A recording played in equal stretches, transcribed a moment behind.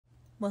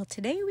Well,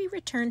 today we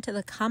return to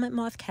the comet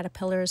moth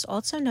caterpillars,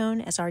 also known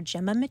as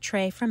Argema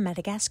Mittrei from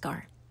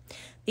Madagascar.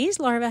 These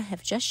larvae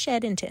have just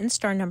shed into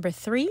instar number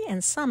 3,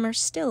 and some are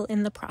still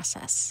in the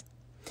process.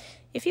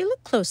 If you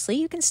look closely,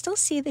 you can still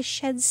see the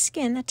shed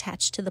skin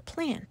attached to the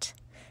plant.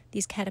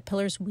 These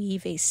caterpillars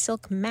weave a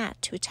silk mat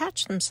to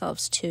attach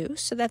themselves to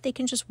so that they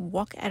can just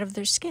walk out of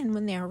their skin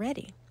when they are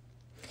ready.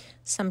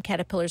 Some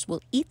caterpillars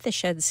will eat the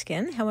shed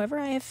skin. However,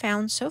 I have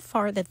found so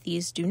far that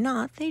these do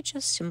not. They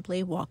just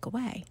simply walk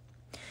away.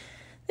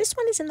 This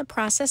one is in the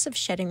process of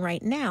shedding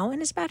right now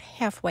and is about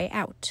halfway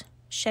out.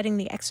 Shedding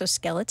the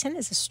exoskeleton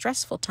is a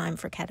stressful time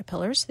for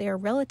caterpillars. They are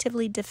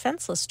relatively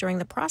defenseless during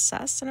the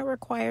process, and it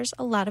requires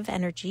a lot of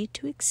energy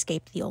to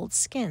escape the old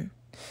skin.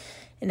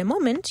 In a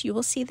moment, you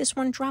will see this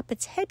one drop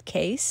its head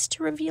case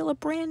to reveal a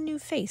brand new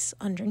face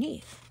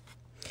underneath.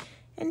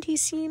 And he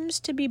seems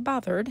to be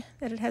bothered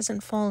that it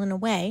hasn't fallen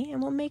away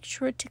and will make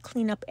sure to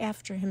clean up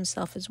after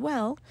himself as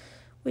well,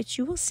 which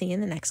you will see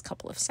in the next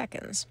couple of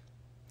seconds.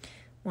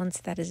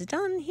 Once that is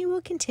done, he will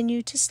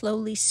continue to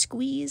slowly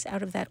squeeze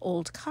out of that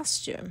old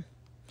costume.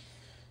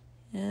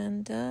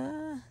 And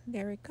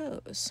there it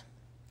goes.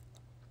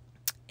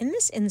 In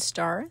this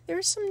instar, there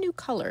are some new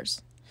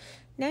colors.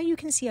 Now you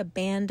can see a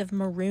band of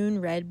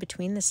maroon red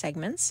between the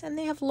segments, and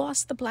they have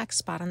lost the black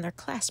spot on their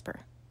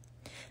clasper.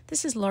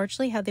 This is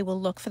largely how they will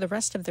look for the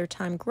rest of their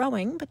time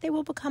growing, but they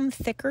will become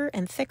thicker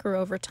and thicker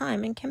over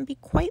time and can be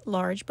quite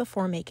large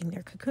before making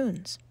their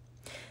cocoons.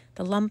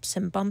 The lumps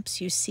and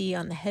bumps you see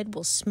on the head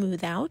will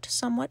smooth out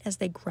somewhat as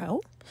they grow,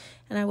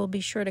 and I will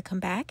be sure to come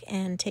back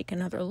and take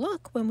another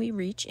look when we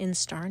reach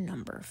instar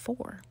number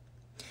 4.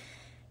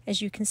 As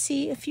you can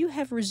see, a few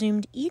have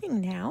resumed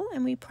eating now,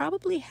 and we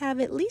probably have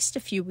at least a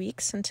few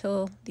weeks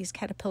until these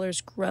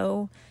caterpillars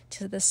grow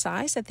to the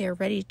size that they are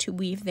ready to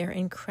weave their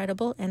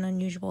incredible and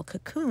unusual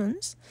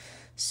cocoons.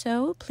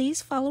 So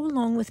please follow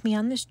along with me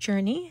on this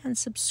journey and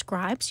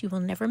subscribe so you will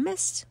never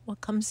miss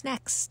what comes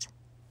next.